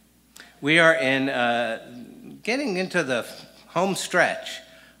We are in getting into the home stretch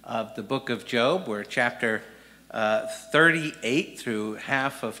of the book of Job. We're chapter 38 through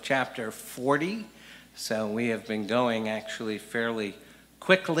half of chapter 40. So we have been going actually fairly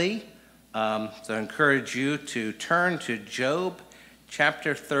quickly. So I encourage you to turn to Job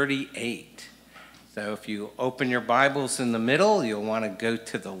chapter 38. So if you open your Bibles in the middle, you'll want to go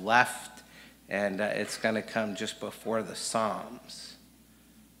to the left, and it's going to come just before the Psalms.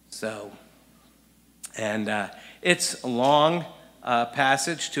 It's a long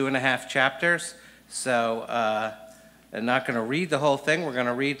passage, 2.5 chapters. So I'm not going to read the whole thing. We're going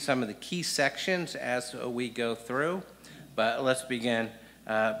to read some of the key sections as we go through. But let's begin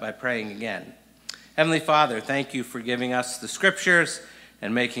by praying again. Heavenly Father, thank you for giving us the scriptures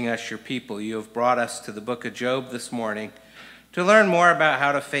and making us your people. You have brought us to the book of Job this morning to learn more about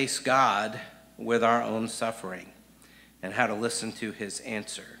how to face God with our own suffering and how to listen to his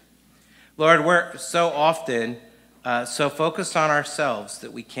answer. Lord, we're so often so focused on ourselves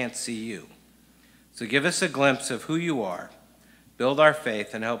that we can't see you. So give us a glimpse of who you are, build our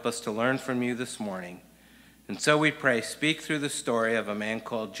faith, and help us to learn from you this morning. And so we pray, speak through the story of a man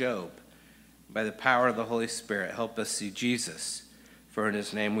called Job. By the power of the Holy Spirit, help us see Jesus. For in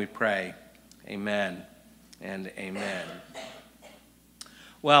his name we pray, amen and amen.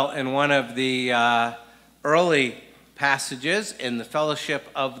 Well, in one of the early passages in the Fellowship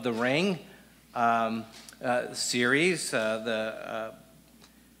of the Ring series,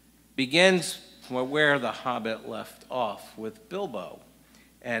 begins where the Hobbit left off with Bilbo.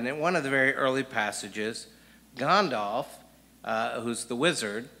 And in one of the very early passages, Gandalf, who's the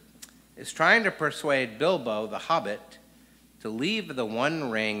wizard, is trying to persuade Bilbo, the Hobbit, to leave the One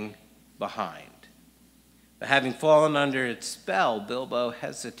Ring behind. But having fallen under its spell, Bilbo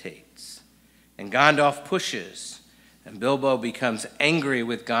hesitates. And Gandalf pushes, and Bilbo becomes angry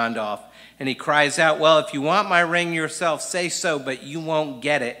with Gandalf, and he cries out, "Well, if you want my ring yourself, say so, but you won't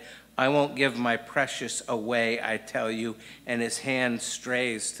get it. I won't give my precious away, I tell you." And his hand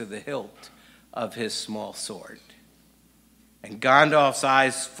strays to the hilt of his small sword. And Gandalf's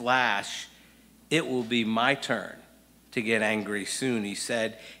eyes flash. "It will be my turn to get angry soon," he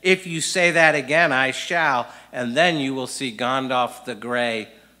said. "If you say that again, I shall, and then you will see Gandalf the Grey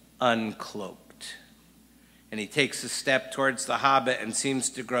uncloaked." And he takes a step towards the Hobbit and seems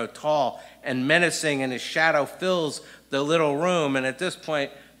to grow tall and menacing, and his shadow fills the little room. And at this point,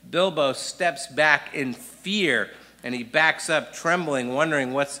 Bilbo steps back in fear, and he backs up trembling,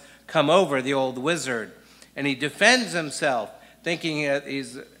 wondering what's come over the old wizard. And he defends himself, thinking that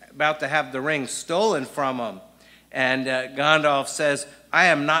he's about to have the ring stolen from him. And Gandalf says, "I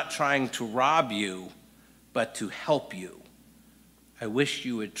am not trying to rob you, but to help you. I wish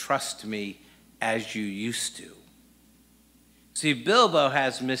you would trust me as you used to." See, Bilbo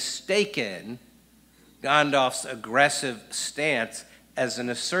has mistaken Gandalf's aggressive stance as an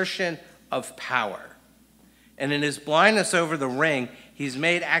assertion of power. And in his blindness over the ring, he's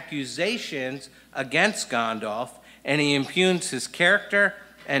made accusations against Gandalf, and he impugns his character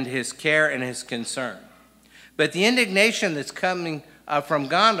and his care and his concern. But the indignation that's coming from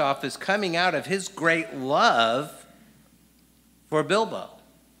Gandalf is coming out of his great love for Bilbo.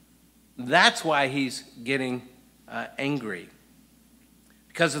 That's why he's getting angry.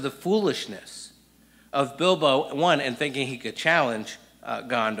 Because of the foolishness of Bilbo, one, in thinking he could challenge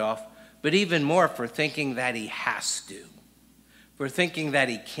Gandalf, but even more for thinking that he has to, for thinking that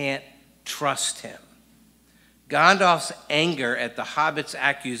he can't trust him. Gandalf's anger at the Hobbit's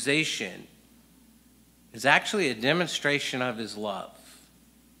accusation is actually a demonstration of his love.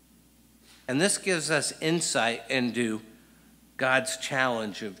 And this gives us insight into God's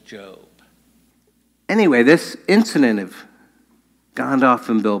challenge of Job. Anyway, this incident of Gandalf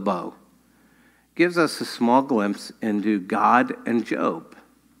and Bilbo gives us a small glimpse into God and Job.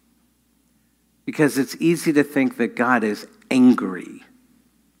 Because it's easy to think that God is angry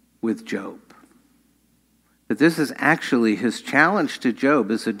with Job. But this is actually his challenge to Job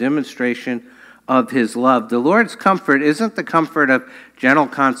is a demonstration of his love. The Lord's comfort isn't the comfort of gentle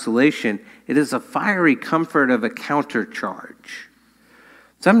consolation. It is a fiery comfort of a countercharge.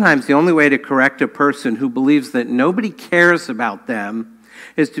 Sometimes the only way to correct a person who believes that nobody cares about them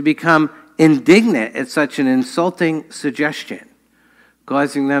is to become indignant at such an insulting suggestion,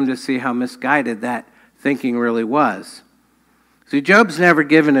 causing them to see how misguided that thinking really was. See, Job's never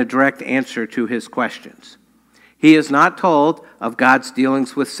given a direct answer to his questions. He is not told of God's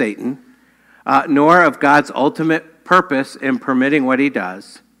dealings with Satan, nor of God's ultimate purpose in permitting what he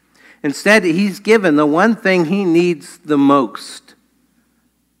does. Instead, he's given the one thing he needs the most,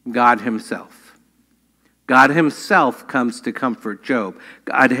 God himself. God himself comes to comfort Job.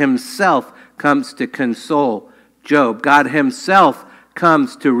 God himself comes to console Job. God himself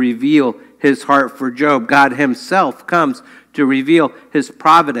comes to reveal his heart for Job. God himself comes to reveal his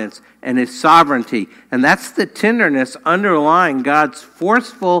providence and his sovereignty. And that's the tenderness underlying God's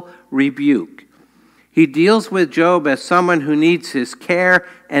forceful rebuke. He deals with Job as someone who needs his care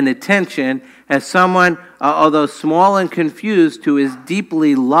and attention, as someone, although small and confused, who is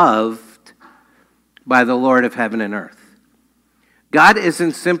deeply loved by the Lord of heaven and earth. God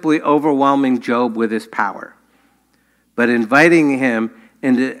isn't simply overwhelming Job with his power, but inviting him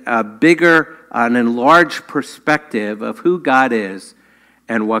into a bigger, an enlarged perspective of who God is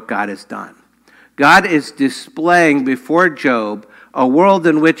and what God has done. God is displaying before Job a world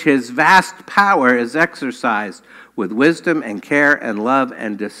in which his vast power is exercised with wisdom and care and love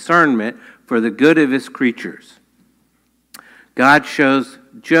and discernment for the good of his creatures. God shows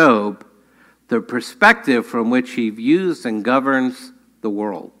Job the perspective from which he views and governs the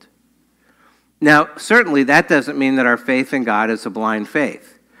world. Now, certainly that doesn't mean that our faith in God is a blind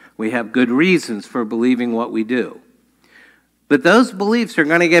faith. We have good reasons for believing what we do. But those beliefs are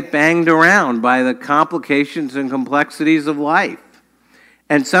going to get banged around by the complications and complexities of life.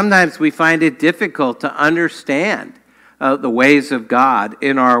 And sometimes we find it difficult to understand the ways of God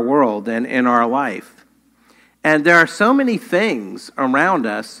in our world and in our life. And there are so many things around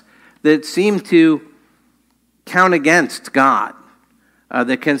us that seem to count against God,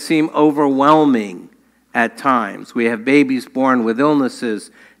 that can seem overwhelming at times. We have babies born with illnesses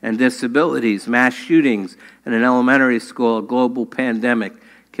and disabilities, mass shootings in an elementary school, a global pandemic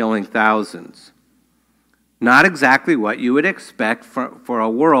killing thousands. Not exactly what you would expect for a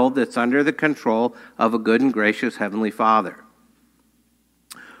world that's under the control of a good and gracious Heavenly Father.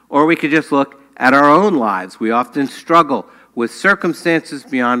 Or we could just look at our own lives. We often struggle with circumstances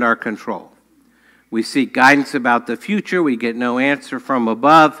beyond our control. We seek guidance about the future, we get no answer from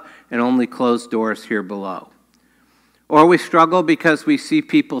above, and only closed doors here below. Or we struggle because we see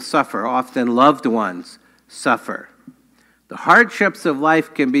people suffer, often loved ones suffer. The hardships of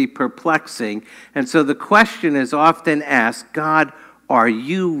life can be perplexing, and so the question is often asked, God, are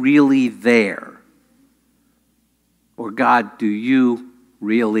you really there? Or God, do you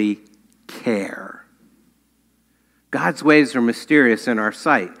really care? God's ways are mysterious in our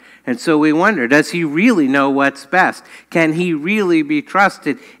sight. And so we wonder, does he really know what's best? Can he really be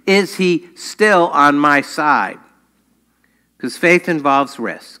trusted? Is he still on my side? Because faith involves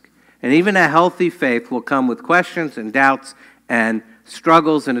risk. And even a healthy faith will come with questions and doubts and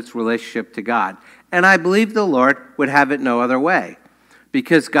struggles in its relationship to God. And I believe the Lord would have it no other way.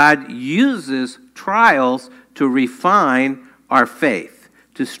 Because God uses trials to refine our faith,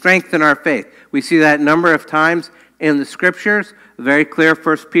 to strengthen our faith. We see that a number of times in the Scriptures. Very clear,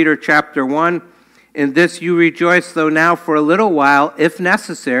 1 Peter chapter 1. In this you rejoice, though now for a little while, if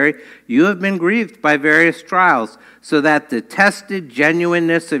necessary, you have been grieved by various trials, so that the tested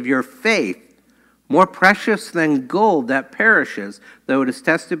genuineness of your faith, more precious than gold that perishes, though it is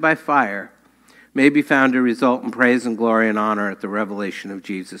tested by fire, may be found to result in praise and glory and honor at the revelation of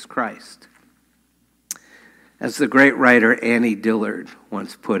Jesus Christ. As the great writer Annie Dillard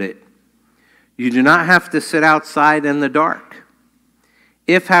once put it, you do not have to sit outside in the dark.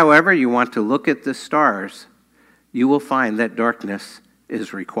 If, however, you want to look at the stars, you will find that darkness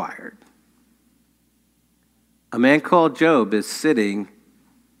is required. A man called Job is sitting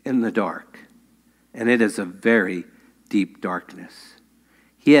in the dark, and it is a very deep darkness.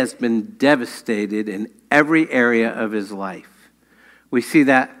 He has been devastated in every area of his life. We see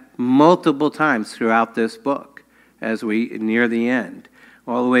that multiple times throughout this book as we near the end.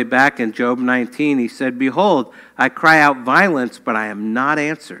 All the way back in Job 19, he said, "Behold, I cry out violence, but I am not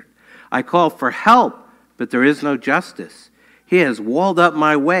answered. I call for help, but there is no justice. He has walled up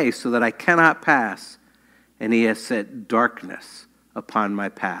my way so that I cannot pass, and he has set darkness upon my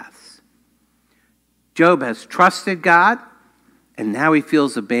paths." Job has trusted God, and now he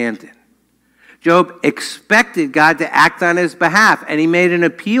feels abandoned. Job expected God to act on his behalf, and he made an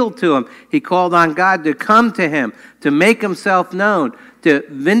appeal to him. He called on God to come to him, to make himself known, to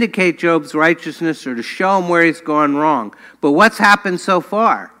vindicate Job's righteousness or to show him where he's gone wrong. But what's happened so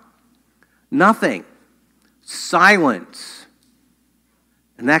far? Nothing. Silence.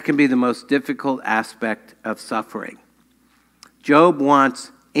 And that can be the most difficult aspect of suffering. Job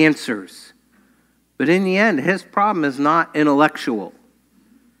wants answers. But in the end, his problem is not intellectual.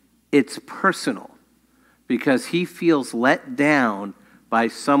 It's personal, because he feels let down by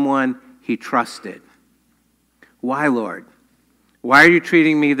someone he trusted. Why, Lord? Why are you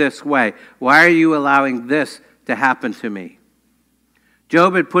treating me this way? Why are you allowing this to happen to me?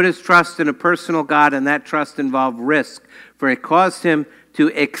 Job had put his trust in a personal God, and that trust involved risk, for it caused him to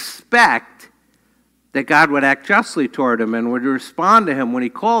expect that God would act justly toward him and would respond to him when he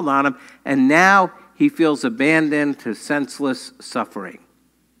called on him, and now he feels abandoned to senseless suffering.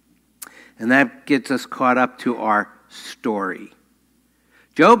 And that gets us caught up to our story.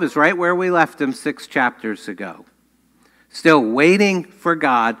 Job is right where we left him 6 chapters ago, still waiting for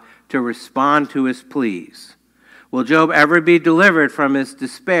God to respond to his pleas. Will Job ever be delivered from his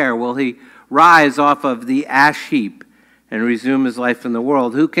despair? Will he rise off of the ash heap and resume his life in the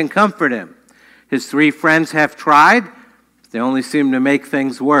world? Who can comfort him? His 3 friends have tried. They only seem to make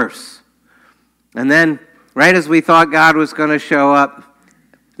things worse. And then, right as we thought God was going to show up,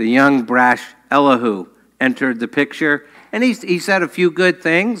 the young, brash Elihu entered the picture. And he said a few good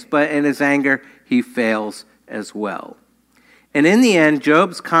things, but in his anger, he fails as well. And in the end,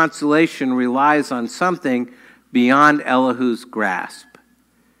 Job's consolation relies on something beyond Elihu's grasp.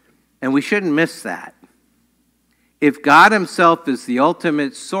 And we shouldn't miss that. If God himself is the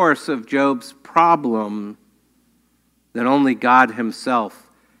ultimate source of Job's problem, then only God himself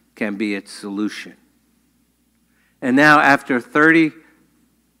can be its solution. And now, after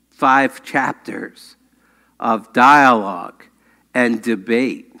 35 chapters of dialogue and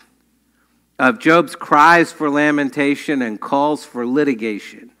debate, of Job's cries for lamentation and calls for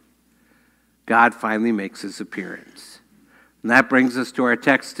litigation, God finally makes his appearance. And that brings us to our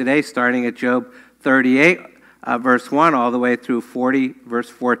text today, starting at Job 38, verse 1, all the way through 40, verse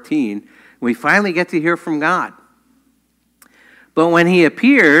 14. We finally get to hear from God. But when he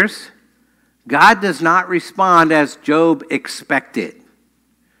appears, God does not respond as Job expected.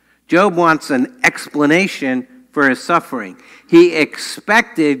 Job wants an explanation for his suffering. He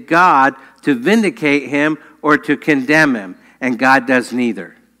expected God to vindicate him or to condemn him, and God does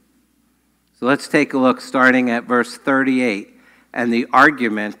neither. So let's take a look starting at verse 38 and the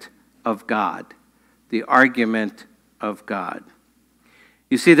argument of God. The argument of God.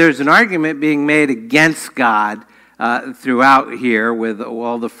 You see, there's an argument being made against God throughout here with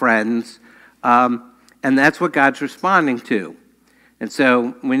all the friends, and that's what God's responding to. And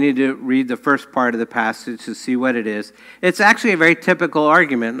so we need to read the first part of the passage to see what it is. It's actually a very typical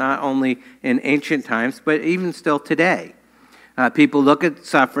argument, not only in ancient times, but even still today. People look at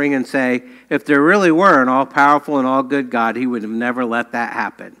suffering and say, if there really were an all-powerful and all-good God, he would have never let that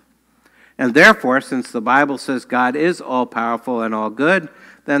happen. And therefore, since the Bible says God is all-powerful and all-good,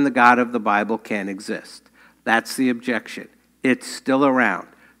 then the God of the Bible can exist. That's the objection. It's still around.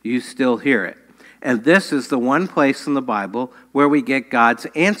 You still hear it. And this is the one place in the Bible where we get God's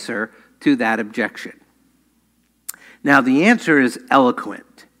answer to that objection. Now, the answer is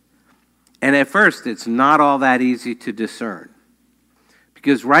eloquent. And at first, it's not all that easy to discern.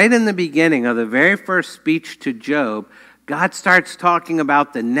 Because right in the beginning of the very first speech to Job, God starts talking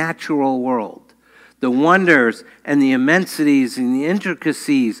about the natural world, the wonders and the immensities and the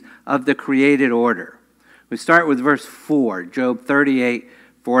intricacies of the created order. We start with verse 4, Job 38,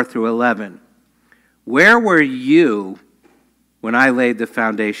 4 through 11. Where were you when I laid the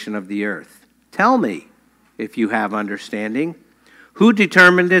foundation of the earth? Tell me, if you have understanding. Who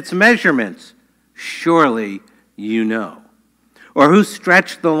determined its measurements? Surely you know. Or who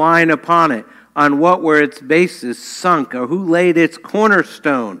stretched the line upon it? On what were its bases sunk? Or who laid its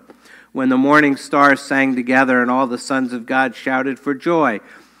cornerstone? When the morning stars sang together and all the sons of God shouted for joy.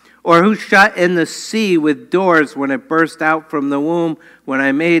 Or who shut in the sea with doors when it burst out from the womb, when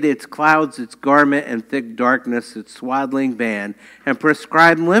I made its clouds its garment and thick darkness its swaddling band, and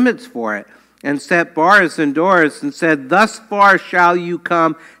prescribed limits for it, and set bars and doors, and said, thus far shall you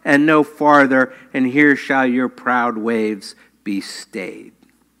come, and no farther, and here shall your proud waves be stayed.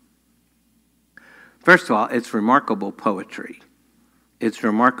 First of all, it's remarkable poetry. It's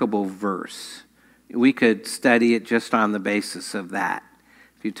remarkable verse. We could study it just on the basis of that.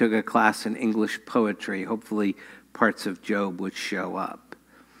 If you took a class in English poetry, hopefully parts of Job would show up.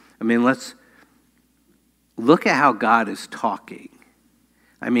 I mean, let's look at how God is talking.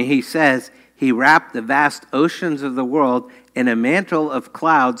 I mean, he says he wrapped the vast oceans of the world in a mantle of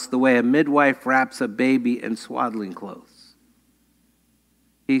clouds the way a midwife wraps a baby in swaddling clothes.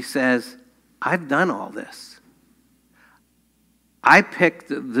 He says, I've done all this. I picked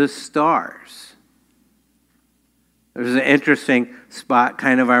the stars. There's an interesting spot,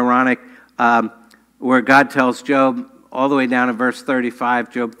 kind of ironic, where God tells Job, all the way down in verse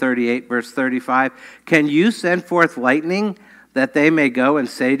 35, Job 38, verse 35, can you send forth lightning that they may go and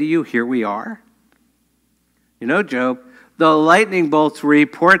say to you, here we are? You know, Job, The lightning bolts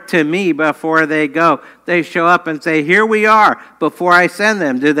report to me before they go. They show up and say, here we are, before I send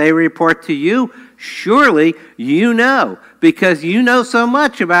them. Do they report to you? Surely you know, because you know so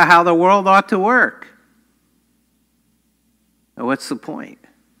much about how the world ought to work. Now, what's the point?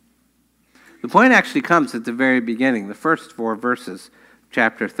 The point actually comes at the very beginning, the first 4 verses,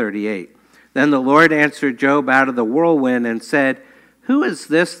 chapter 38. Then the Lord answered Job out of the whirlwind and said, who is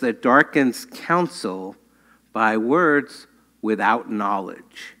this that darkens counsel by words without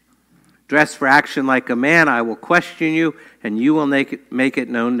knowledge? Dress for action like a man, I will question you, and you will make it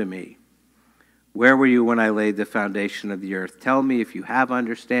known to me. Where were you when I laid the foundation of the earth? Tell me if you have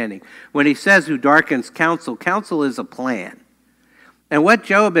understanding. When he says who darkens counsel, counsel is a plan. And what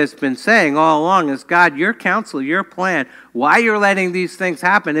Job has been saying all along is, God, your counsel, your plan, why you're letting these things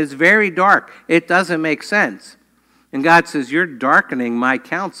happen is very dark. It doesn't make sense. And God says, you're darkening my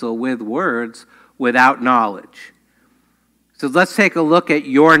counsel with words without knowledge. So let's take a look at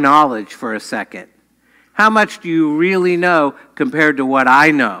your knowledge for a second. How much do you really know compared to what I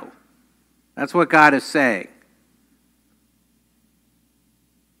know? That's what God is saying.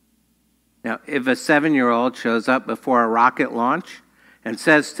 Now, if a 7-year-old shows up before a rocket launch and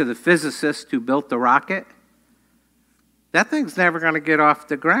says to the physicist who built the rocket, that thing's never going to get off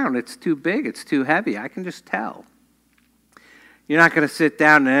the ground. It's too big. It's too heavy. I can just tell. You're not going to sit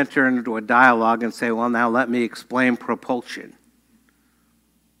down and enter into a dialogue and say, well, now let me explain propulsion.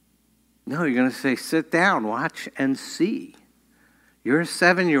 No, you're going to say, sit down, watch, and see. You're a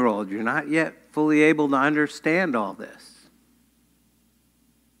 7-year-old. You're not yet fully able to understand all this.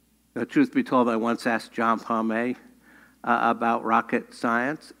 The truth be told, I once asked John Pomay about rocket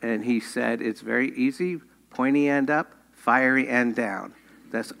science, and he said it's very easy, pointy end up, fiery end down.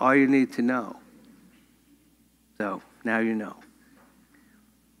 That's all you need to know. So now you know.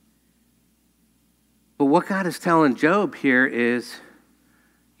 But what God is telling Job here is,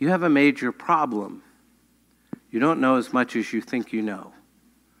 you have a major problem. You don't know as much as you think you know.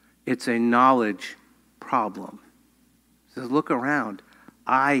 It's a knowledge problem. He says, look around.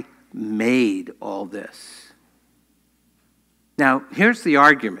 I made all this. Now, here's the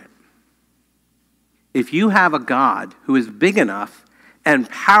argument. If you have a God who is big enough and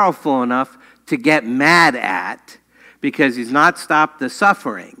powerful enough to get mad at because he's not stopped the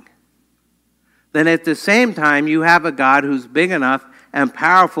suffering, then at the same time you have a God who's big enough and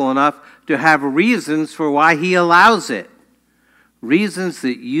powerful enough to have reasons for why he allows it. Reasons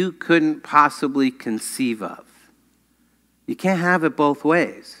that you couldn't possibly conceive of. You can't have it both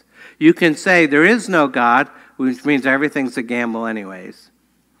ways. You can say there is no God, which means everything's a gamble anyways.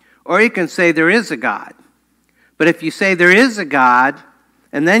 Or you can say there is a God. But if you say there is a God,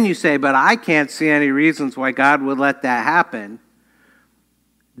 and then you say, but I can't see any reasons why God would let that happen,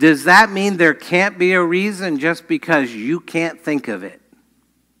 does that mean there can't be a reason just because you can't think of it?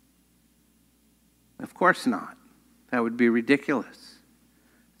 Of course not. That would be ridiculous.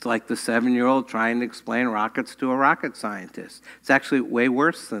 It's like the 7-year-old trying to explain rockets to a rocket scientist. It's actually way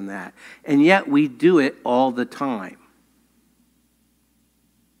worse than that. And yet we do it all the time.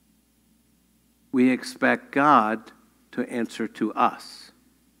 We expect God to answer to us.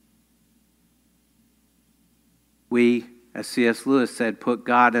 We, as C.S. Lewis said, put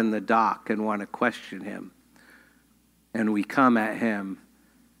God in the dock and want to question him. And we come at him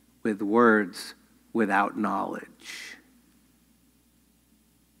with words without knowledge.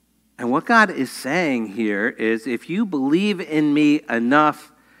 And what God is saying here is, if you believe in me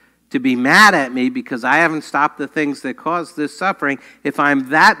enough to be mad at me because I haven't stopped the things that cause this suffering, if I'm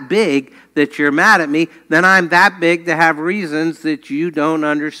that big that you're mad at me, then I'm that big to have reasons that you don't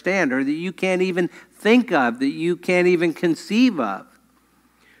understand or that you can't even think of, that you can't even conceive of.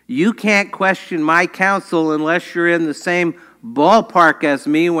 You can't question my counsel unless you're in the same ballpark as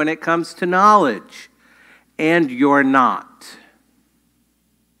me when it comes to knowledge. And you're not.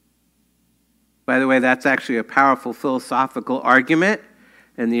 By the way, that's actually a powerful philosophical argument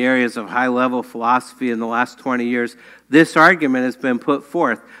in the areas of high-level philosophy in the last 20 years. This argument has been put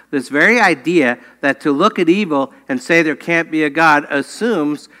forth. This very idea that to look at evil and say there can't be a God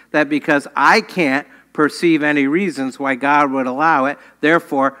assumes that because I can't perceive any reasons why God would allow it,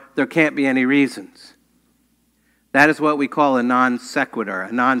 therefore there can't be any reasons. That is what we call a non sequitur.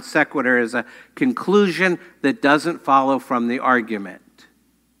 A non sequitur is a conclusion that doesn't follow from the argument.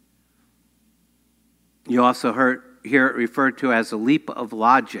 You also hear it referred to as a leap of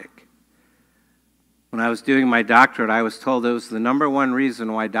logic. When I was doing my doctorate, I was told it was the number one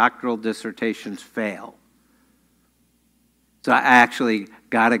reason why doctoral dissertations fail. So I actually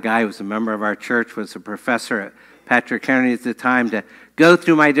got a guy who was a member of our church, was a professor at Patrick Henry at the time, to go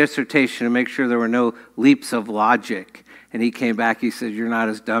through my dissertation and make sure there were no leaps of logic. And he came back, he said, "You're not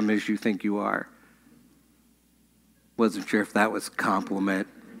as dumb as you think you are." Wasn't sure if that was a compliment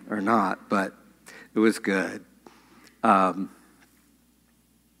or not, but it was good. So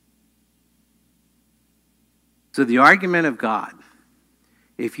the argument of God,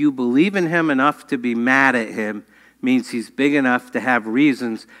 if you believe in him enough to be mad at him, means he's big enough to have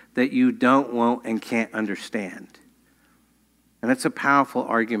reasons that you don't, won't, and can't understand. And it's a powerful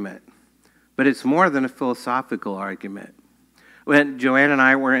argument. But it's more than a philosophical argument. When Joanne and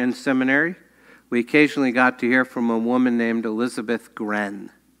I were in seminary, we occasionally got to hear from a woman named Elizabeth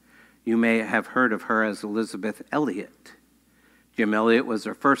Gren. You may have heard of her as Elizabeth Elliot. Jim Elliot was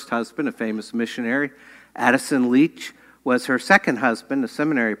her first husband, a famous missionary. Addison Leach was her second husband, a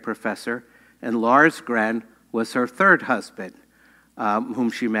seminary professor. And Lars Gren was her third husband, whom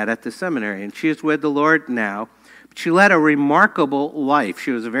she met at the seminary. And she is with the Lord now. But she led a remarkable life.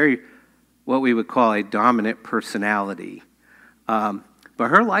 She was a very, what we would call a dominant personality. But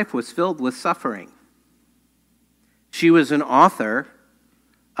her life was filled with suffering. She was an author,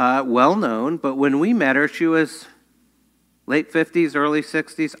 well known, but when we met her, she was late 50s, early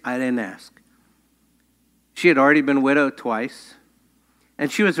 60s. I didn't ask. She had already been widowed twice, and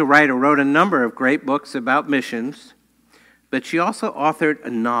she was a writer, wrote a number of great books about missions, but she also authored a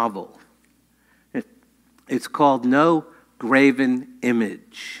novel. It's called No Graven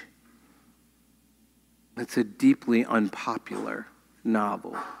Image. It's a deeply unpopular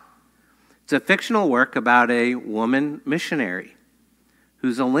novel. It's a fictional work about a woman missionary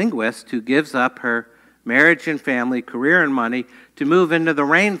who's a linguist who gives up her marriage and family, career and money to move into the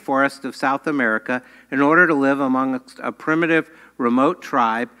rainforest of South America in order to live among a primitive, remote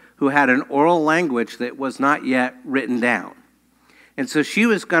tribe who had an oral language that was not yet written down. And so she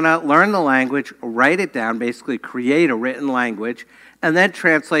was going to learn the language, write it down, basically create a written language, and then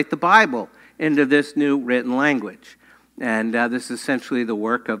translate the Bible into this new written language. And this is essentially the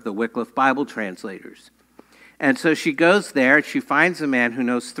work of the Wycliffe Bible translators. And so she goes there, and she finds a man who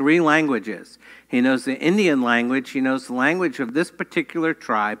knows 3 languages. He knows the Indian language, he knows the language of this particular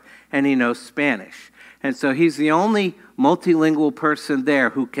tribe, and he knows Spanish. And so he's the only multilingual person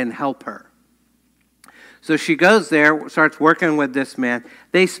there who can help her. So she goes there, starts working with this man.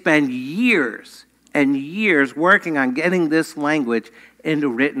 They spend years and years working on getting this language into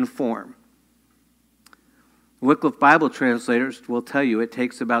written form. Wycliffe Bible translators will tell you it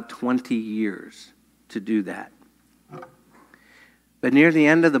takes about 20 years to do that. But near the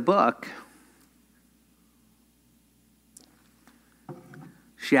end of the book,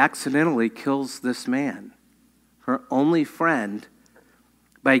 she accidentally kills this man, her only friend,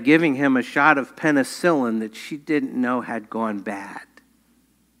 by giving him a shot of penicillin that she didn't know had gone bad.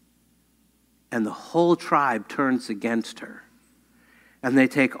 And the whole tribe turns against her. And they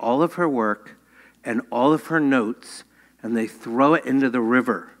take all of her work and all of her notes, and they throw it into the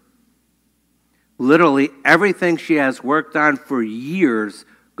river. Literally, everything she has worked on for years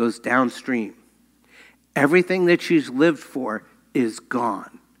goes downstream. Everything that she's lived for is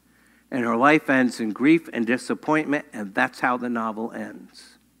gone. And her life ends in grief and disappointment, and that's how the novel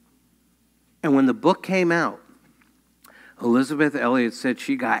ends. And when the book came out, Elizabeth Elliot said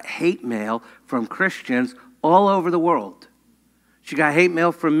she got hate mail from Christians all over the world. She got hate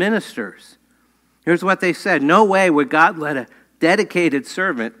mail from ministers. Here's what they said: "No way would God let a dedicated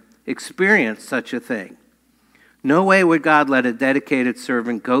servant experience such a thing. No way would God let a dedicated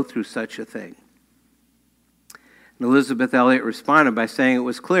servant go through such a thing." And Elizabeth Elliot responded by saying it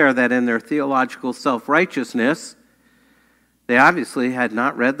was clear that in their theological self-righteousness, they obviously had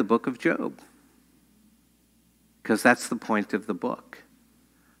not read the book of Job. Because that's the point of the book.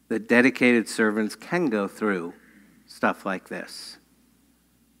 That dedicated servants can go through stuff like this.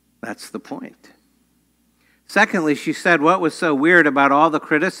 That's the point. Secondly, she said what was so weird about all the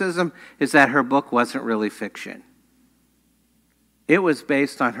criticism is that her book wasn't really fiction. It was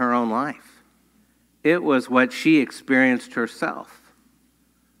based on her own life. It was what she experienced herself.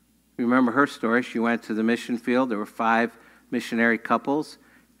 Remember her story? She went to the mission field. There were 5 missionary couples,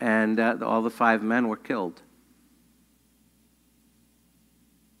 and all the 5 men were killed.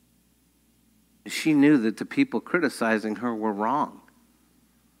 She knew that the people criticizing her were wrong.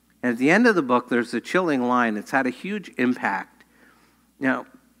 And at the end of the book, there's a chilling line. It's had a huge impact. Now,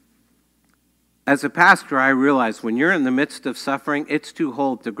 as a pastor, I realize when you're in the midst of suffering, it's too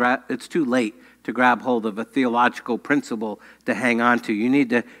late to grab hold of a theological principle to hang on to. You need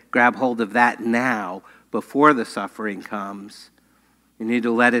to grab hold of that now before the suffering comes. You need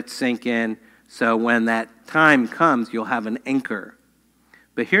to let it sink in so when that time comes, you'll have an anchor.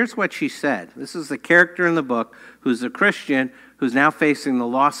 But here's what she said. This is the character in the book who's a Christian who's now facing the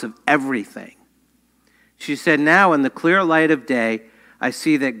loss of everything. She said, now in the clear light of day, I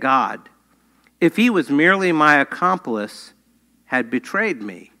see that God, if he was merely my accomplice, had betrayed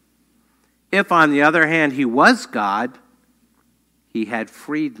me. If, on the other hand, he was God, he had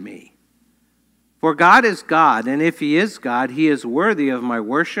freed me. For God is God, and if he is God, he is worthy of my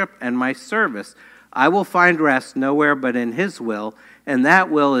worship and my service. I will find rest nowhere but in his will, and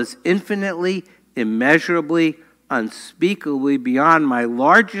that will is infinitely, immeasurably, unspeakably beyond my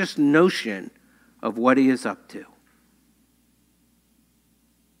largest notion of what he is up to.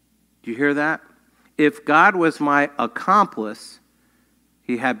 Do you hear that? If God was my accomplice,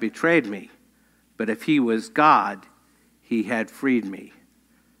 he had betrayed me. But if he was God, he had freed me.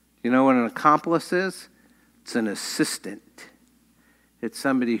 You know what an accomplice is? It's an assistant. It's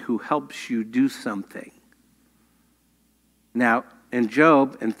somebody who helps you do something. Now, in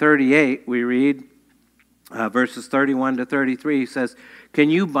Job, in 38, we read verses 31 to 33, he says, can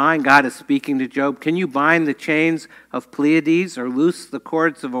you bind, God is speaking to Job, can you bind the chains of Pleiades or loose the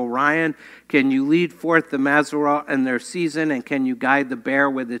cords of Orion? Can you lead forth the Mazzaroth in their season, and can you guide the bear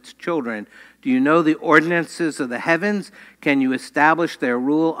with its children? Do you know the ordinances of the heavens? Can you establish their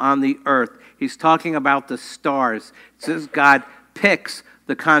rule on the earth? He's talking about the stars. It says God picks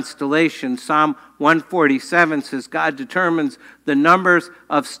the constellations. Psalm 147 says God determines the numbers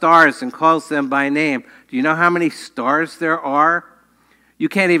of stars and calls them by name. Do you know how many stars there are? You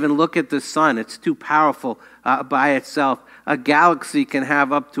can't even look at the sun. It's too powerful by itself. A galaxy can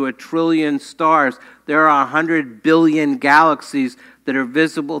have up to 1 trillion stars. There are 100 billion galaxies that are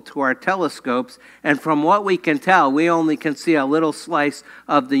visible to our telescopes. And from what we can tell, we only can see a little slice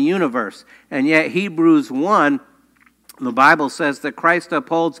of the universe. And yet Hebrews 1, the Bible says that Christ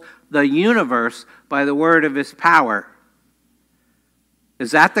upholds the universe by the word of his power.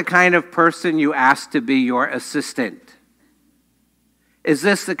 Is that the kind of person you ask to be your assistant? Is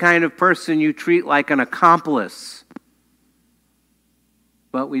this the kind of person you treat like an accomplice?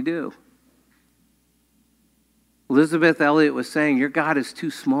 But we do. Elizabeth Elliot was saying, your God is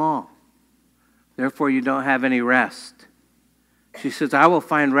too small. Therefore, you don't have any rest. She says, I will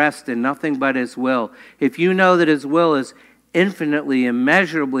find rest in nothing but his will. If you know that his will is infinitely,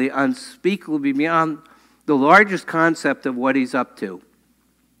 immeasurably, unspeakably beyond the largest concept of what he's up to,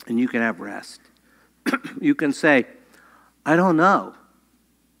 and you can have rest. You can say, I don't know,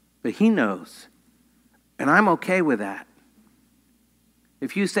 but he knows, and I'm okay with that.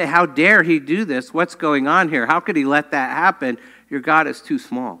 If you say, how dare he do this? What's going on here? How could he let that happen? Your God is too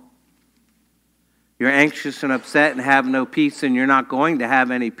small. You're anxious and upset and have no peace, and you're not going to have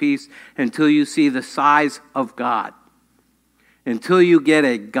any peace until you see the size of God. Until you get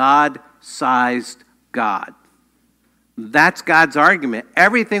a God-sized God. That's God's argument.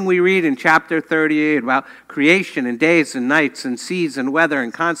 Everything we read in chapter 38 about creation and days and nights and seas and weather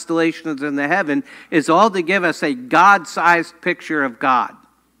and constellations in the heaven is all to give us a God-sized picture of God.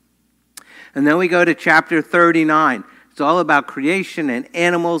 And then we go to chapter 39. It's all about creation and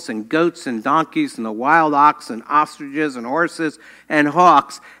animals and goats and donkeys and the wild ox and ostriches and horses and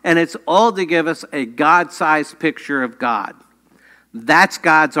hawks. And it's all to give us a God-sized picture of God. That's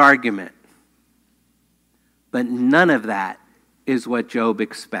God's argument. But none of that is what Job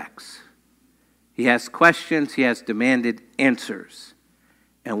expects. He has questions, he has demanded answers.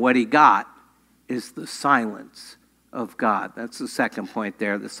 And what he got is the silence of God. That's the second point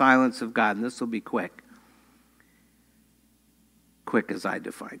there, the silence of God. And this will be quick. Quick as I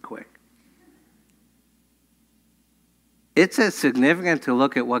define quick. It's as significant to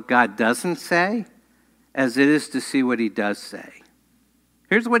look at what God doesn't say as it is to see what he does say.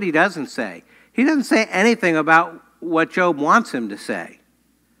 Here's what he doesn't say. He doesn't say anything about what Job wants him to say.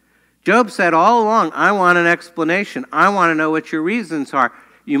 Job said all along, I want an explanation. I want to know what your reasons are.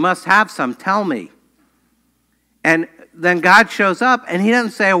 You must have some. Tell me. And then God shows up and he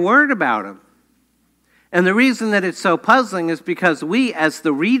doesn't say a word about him. And the reason that it's so puzzling is because we, as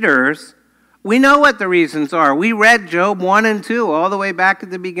the readers, we know what the reasons are. We read Job 1 and 2 all the way back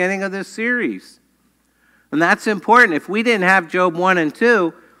at the beginning of this series. And that's important. If we didn't have Job 1 and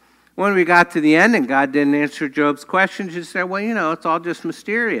 2, when we got to the end and God didn't answer Job's questions, you say, well, you know, it's all just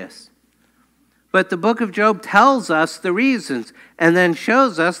mysterious. But the book of Job tells us the reasons and then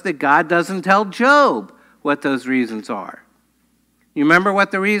shows us that God doesn't tell Job what those reasons are. You remember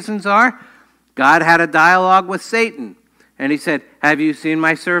what the reasons are? God had a dialogue with Satan. And he said, have you seen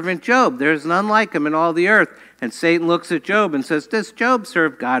my servant Job? There's none like him in all the earth. And Satan looks at Job and says, does Job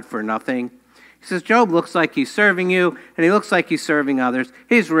serve God for nothing? He says, Job looks like he's serving you, and he looks like he's serving others.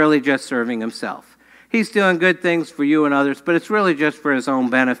 He's really just serving himself. He's doing good things for you and others, but it's really just for his own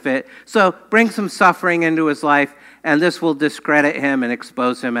benefit. So bring some suffering into his life, and this will discredit him and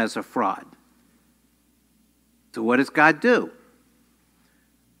expose him as a fraud. So what does God do?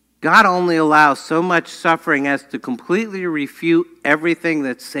 God only allows so much suffering as to completely refute everything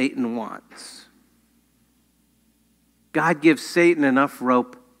that Satan wants. God gives Satan enough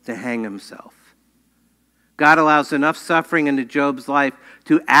rope to hang himself. God allows enough suffering into Job's life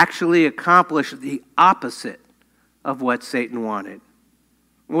to actually accomplish the opposite of what Satan wanted.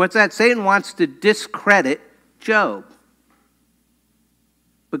 What's that? Satan wants to discredit Job.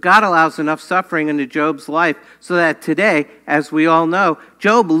 But God allows enough suffering into Job's life so that today, as we all know,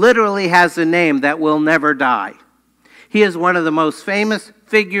 Job literally has a name that will never die. He is one of the most famous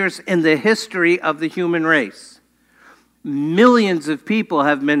figures in the history of the human race. Millions of people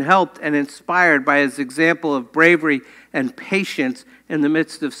have been helped and inspired by his example of bravery and patience in the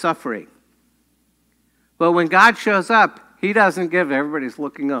midst of suffering. But when God shows up, he doesn't give, everybody's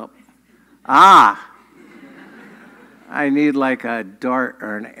looking up. I need like a dart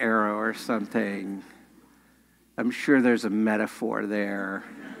or an arrow or something. I'm sure there's a metaphor there.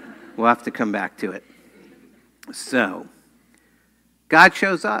 We'll have to come back to it. So, God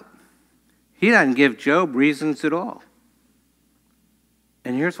shows up. He doesn't give Job reasons at all.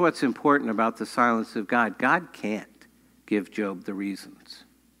 And here's what's important about the silence of God. God can't give Job the reasons.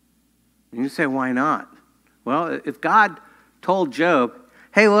 And you say, why not? Well, if God told Job,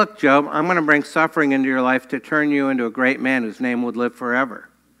 hey, look, Job, I'm going to bring suffering into your life to turn you into a great man whose name would live forever.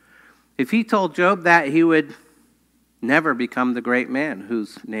 If he told Job that, he would never become the great man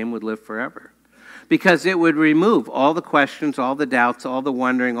whose name would live forever. Because it would remove all the questions, all the doubts, all the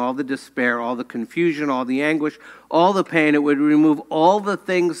wondering, all the despair, all the confusion, all the anguish, all the pain. It would remove all the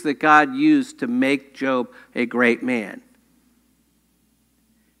things that God used to make Job a great man.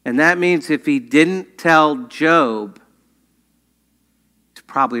 And that means if he didn't tell Job, he's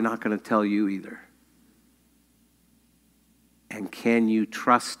probably not going to tell you either. And can you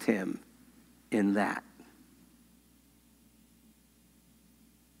trust him in that?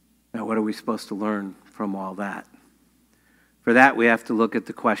 Now, what are we supposed to learn from all that? For that, we have to look at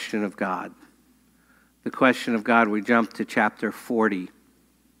the question of God. The question of God, we jump to chapter 40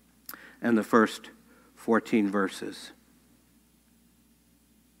 and the first 14 verses.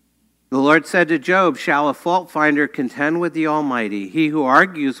 The Lord said to Job, shall a fault finder contend with the Almighty? He who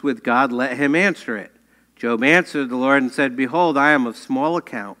argues with God, let him answer it. Job answered the Lord and said, behold, I am of small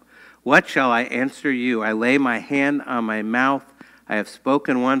account. What shall I answer you? I lay my hand on my mouth. I have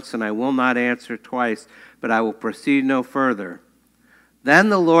spoken once, and I will not answer twice, but I will proceed no further. Then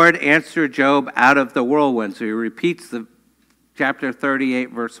the Lord answered Job out of the whirlwind. So he repeats the chapter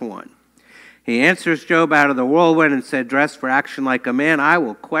 38, verse 1. He answers Job out of the whirlwind and said, dress for action like a man. I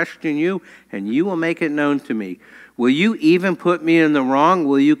will question you, and you will make it known to me. Will you even put me in the wrong?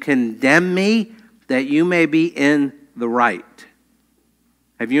 Will you condemn me that you may be in the right?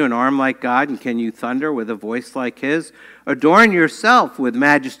 Have you an arm like God, and can you thunder with a voice like his? Adorn yourself with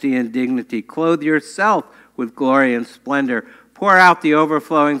majesty and dignity. Clothe yourself with glory and splendor. Pour out the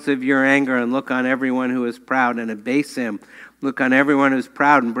overflowings of your anger and look on everyone who is proud and abase him. Look on everyone who is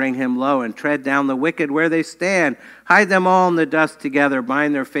proud and bring him low, and tread down the wicked where they stand. Hide them all in the dust together.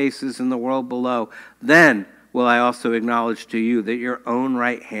 Bind their faces in the world below. Then will I also acknowledge to you that your own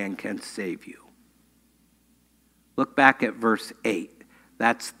right hand can save you. Look back at verse 8.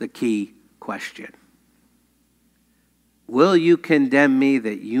 That's the key question. Will you condemn me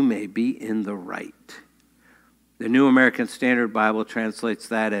that you may be in the right? The New American Standard Bible translates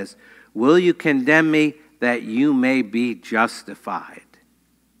that as, will you condemn me that you may be justified?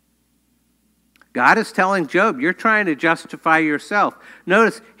 God is telling Job, you're trying to justify yourself.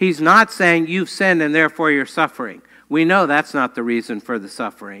 Notice, he's not saying you've sinned and therefore you're suffering. We know that's not the reason for the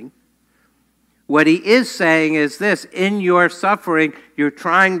suffering. What he is saying is this: in your suffering, you're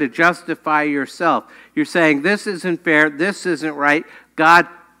trying to justify yourself. You're saying, this isn't fair, this isn't right, God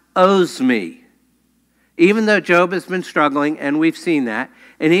owes me. Even though Job has been struggling, and we've seen that,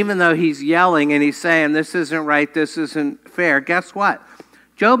 and even though he's yelling and he's saying, this isn't right, this isn't fair, guess what?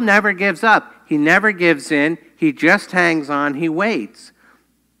 Job never gives up. He never gives in. He just hangs on. He waits.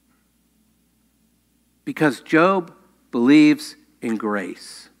 Because Job believes in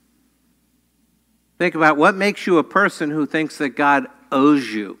grace. Think about what makes you a person who thinks that God owes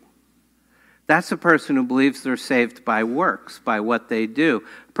you. That's a person who believes they're saved by works, by what they do.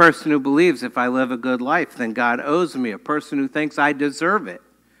 A person who believes if I live a good life, then God owes me. A person who thinks I deserve it.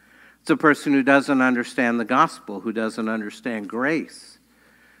 It's a person who doesn't understand the gospel, who doesn't understand grace.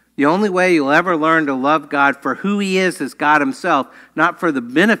 The only way you'll ever learn to love God for who he is as God himself, not for the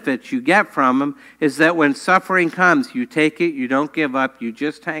benefits you get from him, is that when suffering comes, you take it, you don't give up, you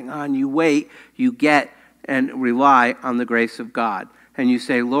just hang on, you wait, you get and rely on the grace of God. And you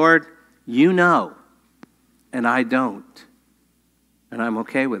say, Lord, you know and I don't. And I'm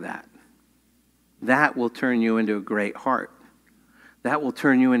okay with that. That will turn you into a great heart. That will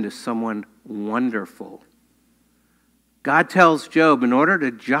turn you into someone wonderful. God tells Job, in order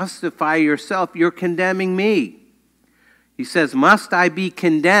to justify yourself, you're condemning me. He says, must I be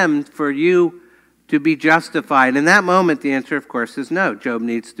condemned for you to be justified? In that moment, the answer, of course, is no. Job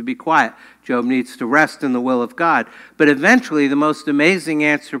needs to be quiet. Job needs to rest in the will of God. But eventually, the most amazing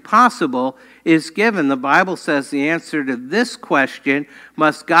answer possible is given. The Bible says the answer to this question,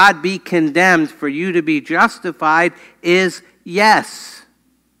 must God be condemned for you to be justified, is yes.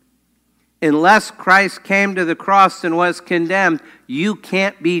 Unless Christ came to the cross and was condemned, you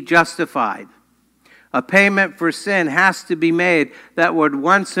can't be justified. A payment for sin has to be made that would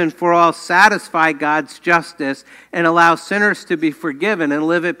once and for all satisfy God's justice and allow sinners to be forgiven and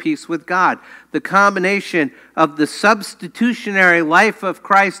live at peace with God. The combination of the substitutionary life of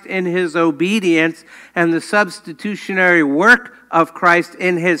Christ in his obedience and the substitutionary work of Christ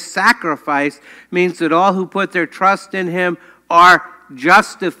in his sacrifice means that all who put their trust in him are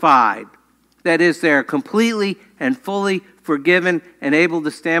justified. That is, they are completely and fully forgiven and able to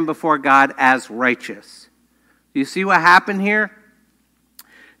stand before God as righteous. Do you see what happened here?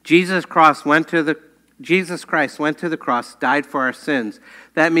 Jesus Christ went to the cross, died for our sins.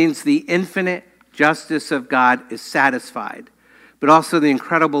 That means the infinite justice of God is satisfied, but also the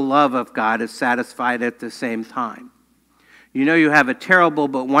incredible love of God is satisfied at the same time. You know you have a terrible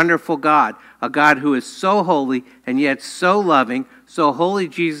but wonderful God, a God who is so holy and yet so loving. So holy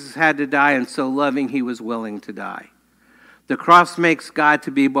Jesus had to die, and so loving he was willing to die. The cross makes God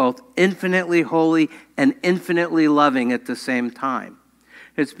to be both infinitely holy and infinitely loving at the same time.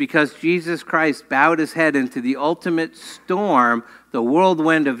 It's because Jesus Christ bowed his head into the ultimate storm, the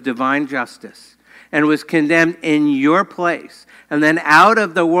whirlwind of divine justice, and was condemned in your place. And then out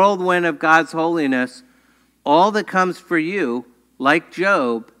of the whirlwind of God's holiness, all that comes for you, like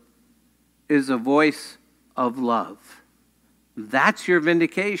Job, is a voice of love. That's your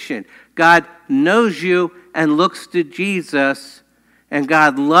vindication. God knows you and looks to Jesus, and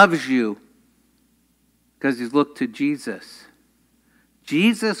God loves you because he's looked to Jesus.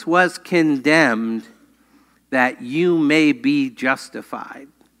 Jesus was condemned that you may be justified.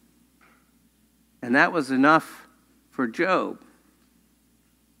 And that was enough for Job.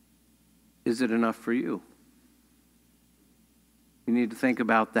 Is it enough for you? You need to think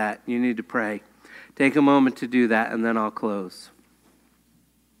about that. You need to pray. Take a moment to do that, and then I'll close.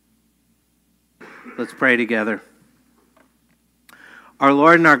 Let's pray together. Our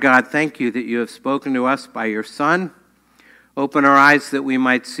Lord and our God, thank you that you have spoken to us by your Son. Open our eyes that we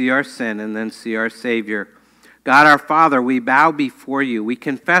might see our sin and then see our Savior. God our Father, we bow before you. We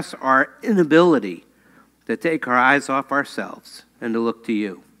confess our inability to take our eyes off ourselves and to look to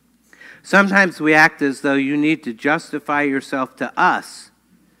you. Sometimes we act as though you need to justify yourself to us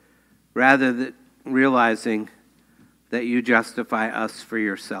rather than realizing that you justify us for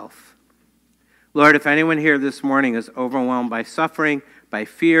yourself. Lord, if anyone here this morning is overwhelmed by suffering, by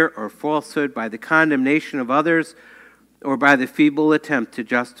fear or falsehood, by the condemnation of others, or by the feeble attempt to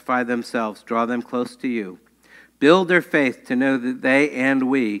justify themselves, draw them close to you. Build their faith to know that they and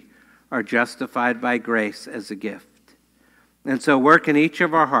we are justified by grace as a gift. And so work in each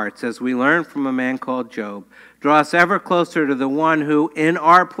of our hearts as we learn from a man called Job. Draw us ever closer to the one who in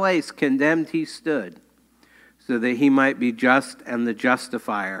our place condemned he stood, so that he might be just and the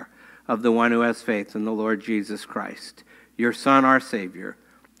justifier of the one who has faith in the Lord Jesus Christ, your Son, our Savior,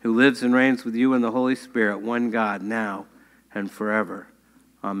 who lives and reigns with you in the Holy Spirit, one God, now and forever.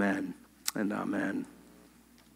 Amen and amen.